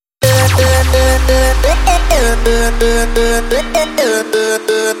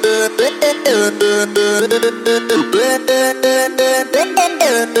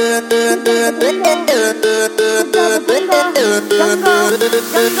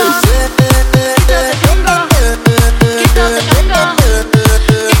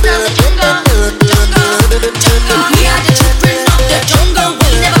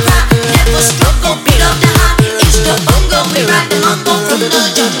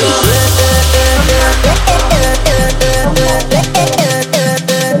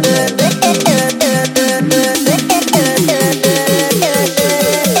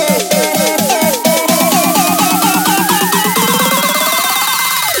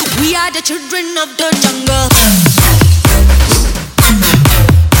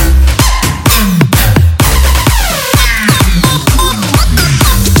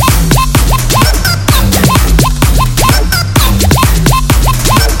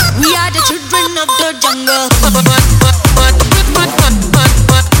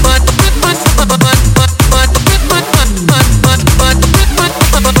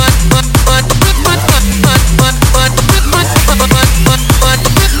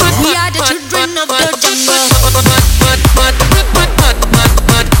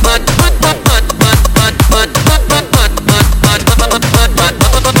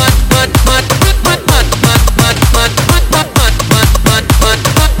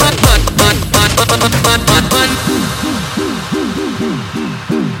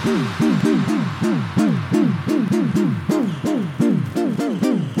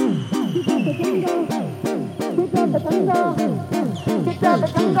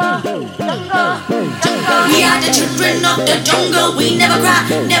We are the children of the jungle. We never cry,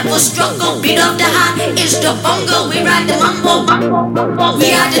 never struggle. Beat of the heart is the bongo. We ride the mambo.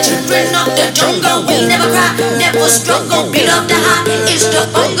 We are the children of the jungle. We never cry, never struggle. Beat of the heart is the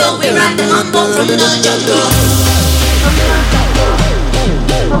bongo. We ride the mambo from the jungle.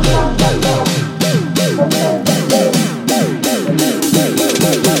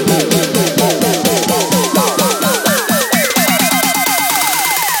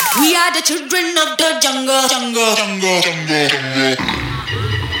 We are the children of the jungle, jungle, jungle, jungle, jungle.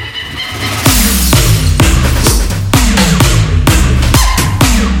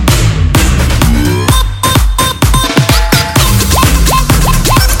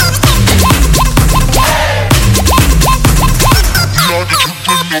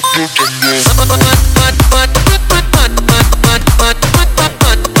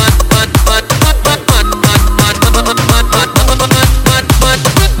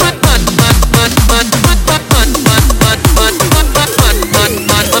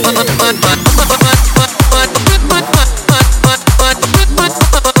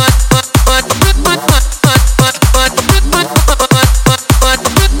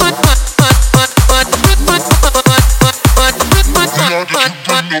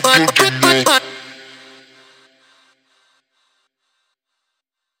 What?